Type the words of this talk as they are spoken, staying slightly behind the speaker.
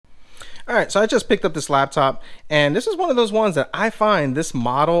All right, so I just picked up this laptop, and this is one of those ones that I find this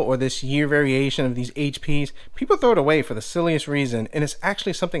model or this year variation of these HPs, people throw it away for the silliest reason, and it's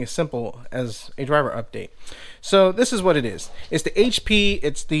actually something as simple as a driver update. So this is what it is. It's the HP,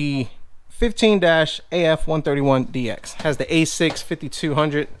 it's the 15-AF131DX. Has the A6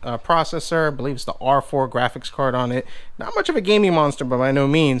 5200 processor. I believe it's the R4 graphics card on it. Not much of a gaming monster, but by no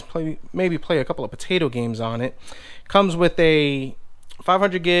means. Maybe play a couple of potato games on it. Comes with a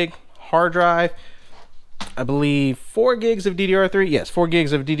 500 gig hard drive, I believe 4 gigs of DDR3. Yes, 4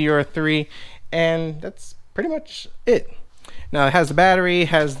 gigs of DDR3, and that's pretty much it. Now it has the battery,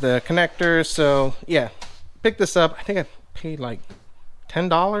 has the connectors, so yeah, pick this up. I think I paid like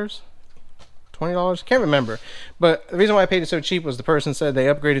 $10, $20, can't remember. But the reason why I paid it so cheap was the person said they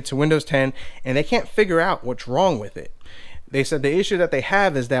upgraded to Windows 10 and they can't figure out what's wrong with it. They said the issue that they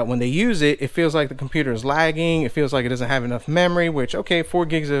have is that when they use it, it feels like the computer is lagging. It feels like it doesn't have enough memory, which, okay, 4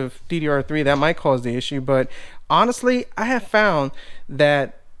 gigs of DDR3, that might cause the issue. But honestly, I have found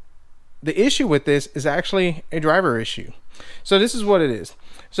that the issue with this is actually a driver issue. So this is what it is.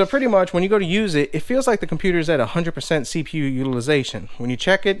 So pretty much when you go to use it, it feels like the computer is at 100% CPU utilization. When you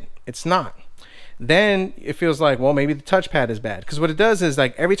check it, it's not. Then it feels like, well, maybe the touchpad is bad, because what it does is,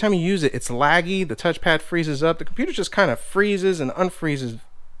 like, every time you use it, it's laggy, the touchpad freezes up, the computer just kind of freezes and unfreezes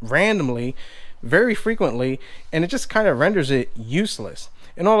randomly very frequently, and it just kind of renders it useless.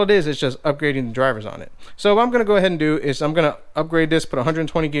 And all it is just upgrading the drivers on it. So what I'm going to go ahead and do is I'm going to upgrade this, put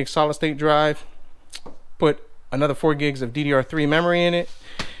 120 gig solid state drive, put another 4 gigs of DDR3 memory in it,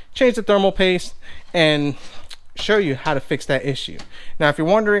 change the thermal paste, and show you how to fix that issue. Now, if you're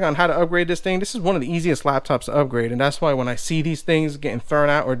wondering on how to upgrade this thing, this is one of the easiest laptops to upgrade, and that's why when I see these things getting thrown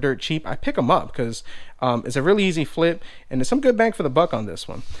out or dirt cheap, I pick them up, because it's a really easy flip and there's some good bang for the buck on this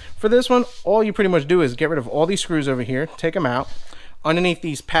one. For this one, all you pretty much do is get rid of all these screws over here, take them out. Underneath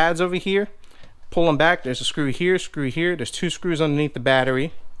these pads over here, pull them back. There's a screw here, there's 2 screws underneath the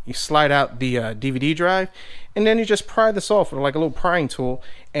battery. You slide out the DVD drive, and then you just pry this off with like a little prying tool,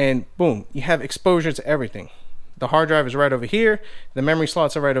 and boom, you have exposure to everything. The hard drive is right over here, the memory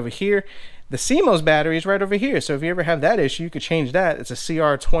slots are right over here, the CMOS battery is right over here. So if you ever have that issue, you could change that. It's a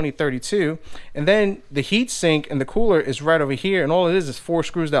CR2032, and then the heat sink and the cooler is right over here, and all it is 4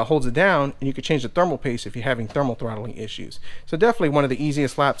 screws that holds it down, and you could change the thermal paste if you're having thermal throttling issues. So definitely one of the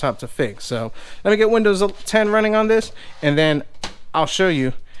easiest laptops to fix. So let me get Windows 10 running on this, and then I'll show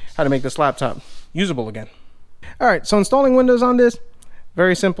you how to make this laptop usable again. All right, so installing Windows on this,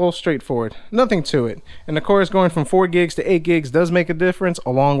 very simple, straightforward, nothing to it. And of course, going from 4 gigs to 8 gigs does make a difference,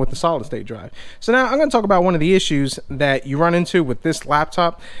 along with the solid state drive. So now I'm going to talk about one of the issues that you run into with this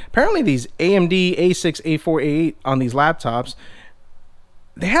laptop. Apparently these AMD A6, A4, A8 on these laptops,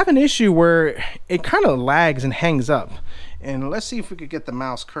 they have an issue where it kind of lags and hangs up. And let's see if we could get the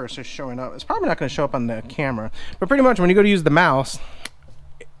mouse cursor showing up. It's probably not going to show up on the camera, but pretty much when you go to use the mouse,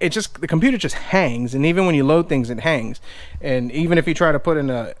 the computer just hangs, and even when you load things, it hangs. And even if you try to put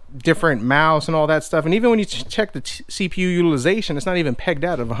in a different mouse and all that stuff, and even when you check the CPU utilization, it's not even pegged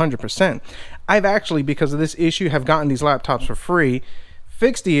out of 100%. I've actually, because of this issue, have gotten these laptops for free,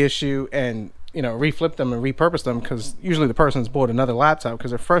 fixed the issue, and reflip them and repurpose them, because usually the person's bought another laptop because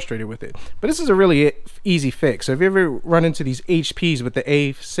they're frustrated with it. But this is a really easy fix. So if you ever run into these HPs with the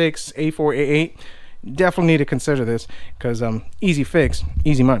A6, A4, A8, definitely need to consider this, because easy fix,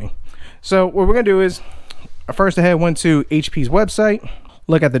 easy money. So what we're gonna do is, first I went to HP's website,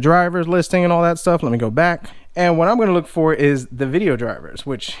 look at the drivers listing and all that stuff. Let me go back, and what I'm going to look for is the video drivers,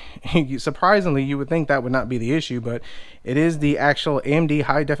 which surprisingly you would think that would not be the issue, but it is the actual AMD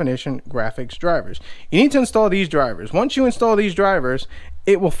high definition graphics drivers. You need to install these drivers. Once you install these drivers,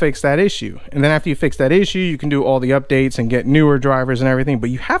 it will fix that issue. And then after you fix that issue, you can do all the updates and get newer drivers and everything, but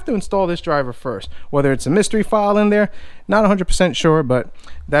you have to install this driver first. Whether it's a mystery file in there, not 100% sure, but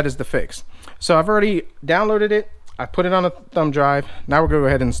that is the fix. So I've already downloaded it. I put it on a thumb drive. Now we're going to go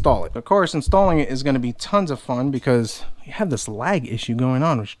ahead and install it. Of course, installing it is going to be tons of fun because you have this lag issue going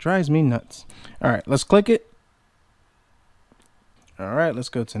on, which drives me nuts. All right, let's click it. All right, let's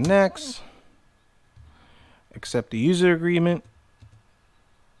go to next. Accept the user agreement.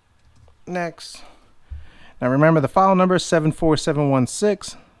 Next. Now remember the file number is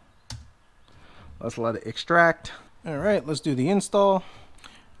 74716. Let's let it extract. All right, let's do the install.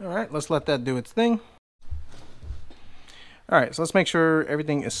 All right, let's let that do its thing. All right, so let's make sure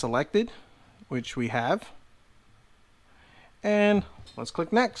everything is selected, which we have. And let's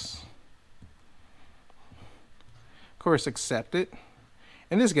click next. Of course, accept it.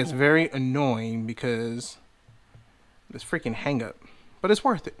 And this gets very annoying because this freaking hang up, but it's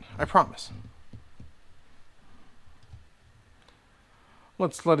worth it, I promise.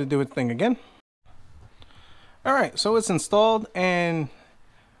 let's let it do its thing again. Alright, so it's installed, and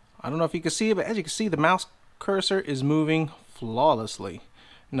I don't know if you can see it, but as you can see, the mouse cursor is moving flawlessly.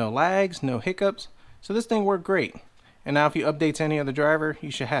 No lags, no hiccups, so this thing worked great. And now if you update to any other driver,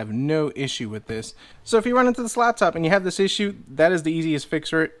 you should have no issue with this. So if you run into this laptop and you have this issue, that is the easiest fix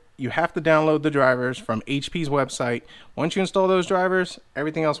for it. You have to download the drivers from HP's website. Once you install those drivers,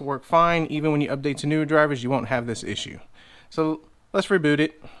 everything else will work fine. Even when you update to newer drivers, you won't have this issue. So let's reboot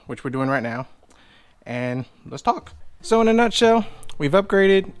it, which we're doing right now, and let's talk. So in a nutshell, we've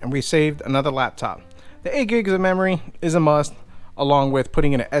upgraded and we saved another laptop. The 8 gigs of memory is a must, along with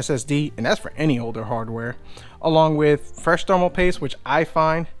putting in an SSD, and that's for any older hardware, along with fresh thermal paste, which I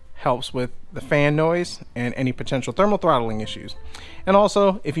find helps with the fan noise and any potential thermal throttling issues. And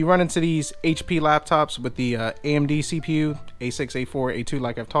also, if you run into these HP laptops with the AMD CPU, A6, A4, A2,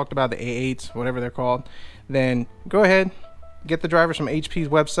 like I've talked about, the A8s, whatever they're called, then go ahead, get the drivers from HP's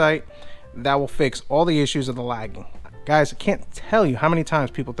website. That will fix all the issues of the lagging. Guys, I can't tell you how many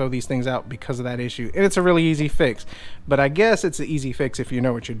times people throw these things out because of that issue. And it's a really easy fix, but I guess it's an easy fix if you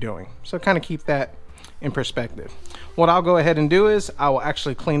know what you're doing. So kind of keep that in perspective. What I'll go ahead and do is I will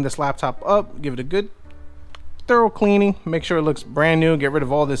actually clean this laptop up, give it a good thorough cleaning, make sure it looks brand new, get rid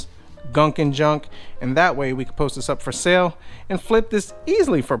of all this gunk and junk, and that way we can post this up for sale and flip this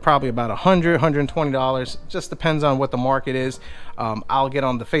easily for probably about $100–$120. Just depends on what the market is. I'll get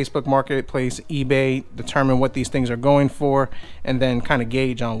on the Facebook marketplace, eBay, determine what these things are going for, and then kind of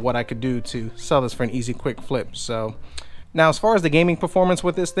gauge on what I could do to sell this for an easy quick flip. So now, as far as the gaming performance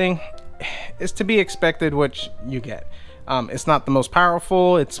with this thing, it's to be expected what you get. It's not the most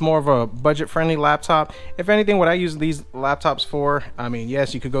powerful. It's more of a budget-friendly laptop. If anything, what I use these laptops for, I mean,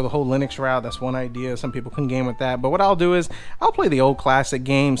 yes, you could go the whole Linux route. That's one idea. Some people can game with that. But what I'll do is I'll play the old classic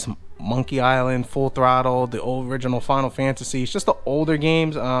games, Monkey Island, Full Throttle, the old original Final Fantasy. It's just the older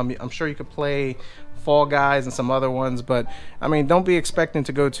games. I'm sure you could play Fall Guys and some other ones. But, I mean, don't be expecting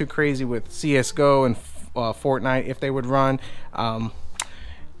to go too crazy with CSGO and Fortnite if they would run.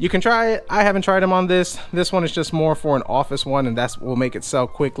 You can try it. I haven't tried them on this. This one is just more for an office one, and that's will make it sell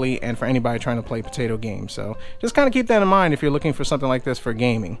quickly and for anybody trying to play potato games. So just kind of keep that in mind if you're looking for something like this for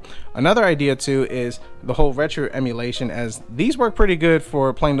gaming. Another idea too is the whole retro emulation, as these work pretty good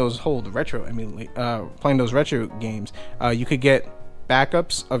for playing those retro games. You could get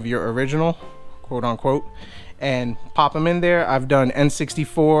backups of your original, quote unquote, and pop them in there. I've done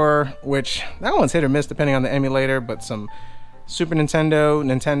N64, which that one's hit or miss depending on the emulator, but some Super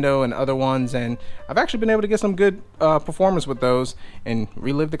Nintendo, and other ones, and I've actually been able to get some good performance with those and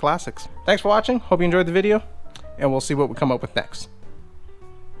relive the classics. Thanks for watching. Hope you enjoyed the video, and we'll see what we come up with next.